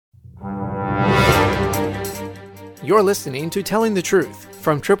You're listening to Telling the Truth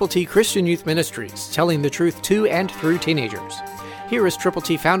from Triple T Christian Youth Ministries, telling the truth to and through teenagers. Here is Triple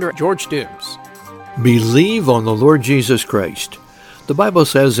T founder George Dooms. Believe on the Lord Jesus Christ. The Bible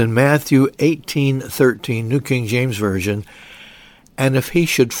says in Matthew 18:13, New King James Version, "And if he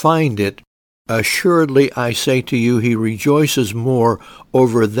should find it, assuredly I say to you, he rejoices more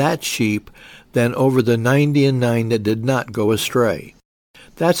over that sheep than over the 99 that did not go astray."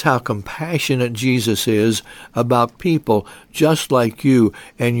 That's how compassionate Jesus is about people just like you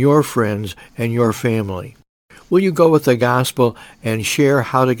and your friends and your family. Will you go with the gospel and share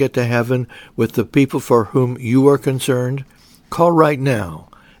how to get to heaven with the people for whom you are concerned? Call right now,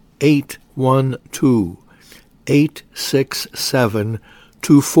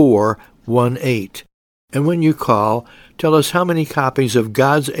 812-867-2418. And when you call, tell us how many copies of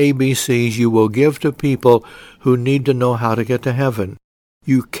God's ABCs you will give to people who need to know how to get to heaven.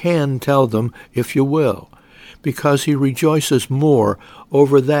 You can tell them if you will, because he rejoices more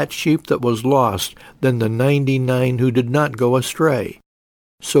over that sheep that was lost than the 99 who did not go astray.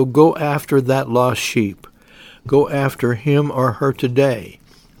 So go after that lost sheep. Go after him or her today.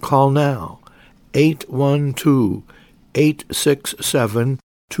 Call now,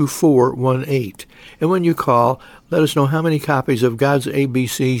 812-867-2418. And when you call, let us know how many copies of God's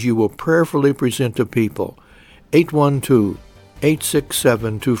ABCs you will prayerfully present to people.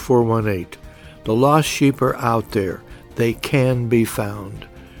 812-867-2418. The lost sheep are out there. They can be found.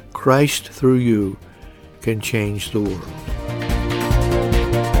 Christ, through you, can change the world.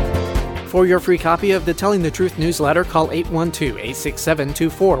 For your free copy of the Telling the Truth newsletter, call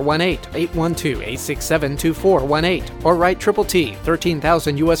 812-867-2418, 812-867-2418, or write Triple T,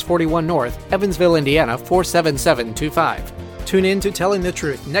 13,000 U.S. 41 North, Evansville, Indiana, 47725. Tune in to Telling the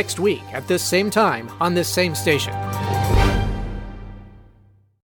Truth next week at this same time on this same station.